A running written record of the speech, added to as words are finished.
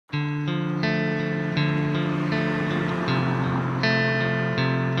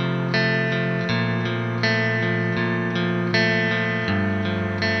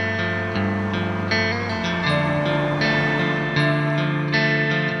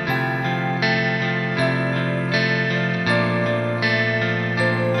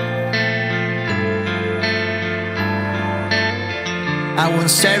won't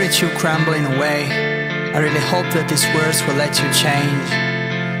stare at you crumbling away. I really hope that these words will let you change.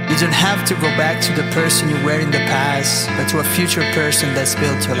 You don't have to go back to the person you were in the past, but to a future person that's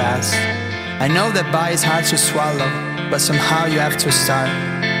built to last. I know that bye is hard to swallow, but somehow you have to start.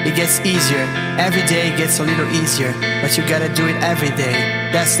 It gets easier, every day it gets a little easier, but you gotta do it every day,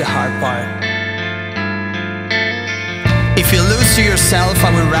 that's the hard part. If you lose to yourself,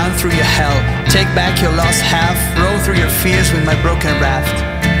 I will run through your hell. Take back your lost half, roll through your fears with my broken raft.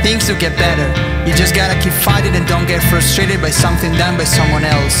 Things will get better, you just gotta keep fighting and don't get frustrated by something done by someone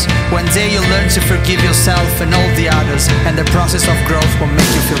else. One day you'll learn to forgive yourself and all the others, and the process of growth will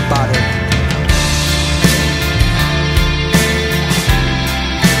make you feel better.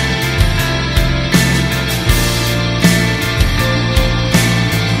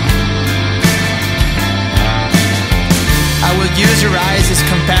 I will use your eyes as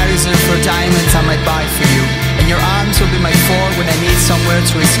comparison for diamonds I might buy for you. And your arms will be my fort when I need somewhere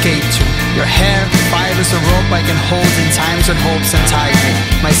to escape to. Your hair, fibers a rope I can hold in times when hopes untie me.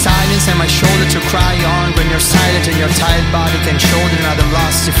 My silence and my shoulder to cry on when you're silent and your tired body can shoulder another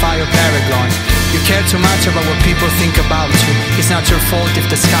loss to fire Paragon. You care too much about what people think about you. It's not your fault if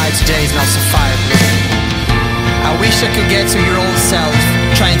the sky today is not sapphire blue. I wish I could get to your old self,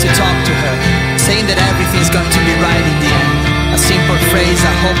 trying to talk to her, saying that everything's going to be right in the end. A simple phrase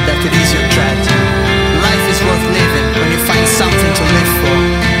I hope that could ease your dread. Life is worth living when you find something to live for,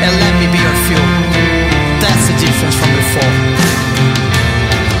 and let me be your fuel. That's the difference from before.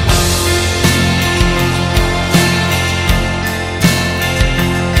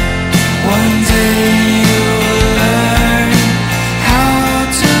 One day you'll learn how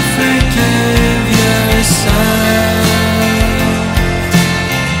to forgive yourself,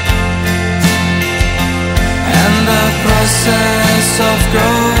 and the process of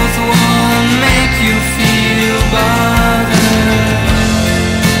growth won't make you feel bothered.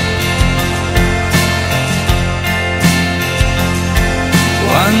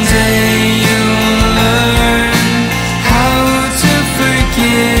 One day you'll learn how to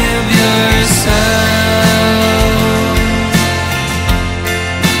forgive yourself,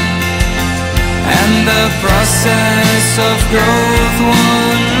 and the process of growth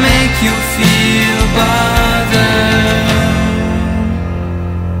won't make you feel bothered.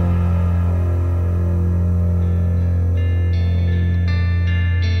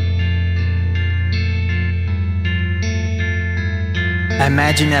 I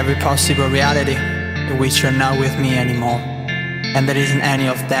imagine every possible reality in which you're not with me anymore, and there isn't any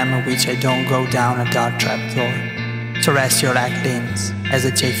of them in which I don't go down a dark trap door to rest your black limbs as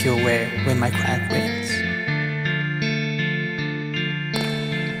I take you away with my cracked wings.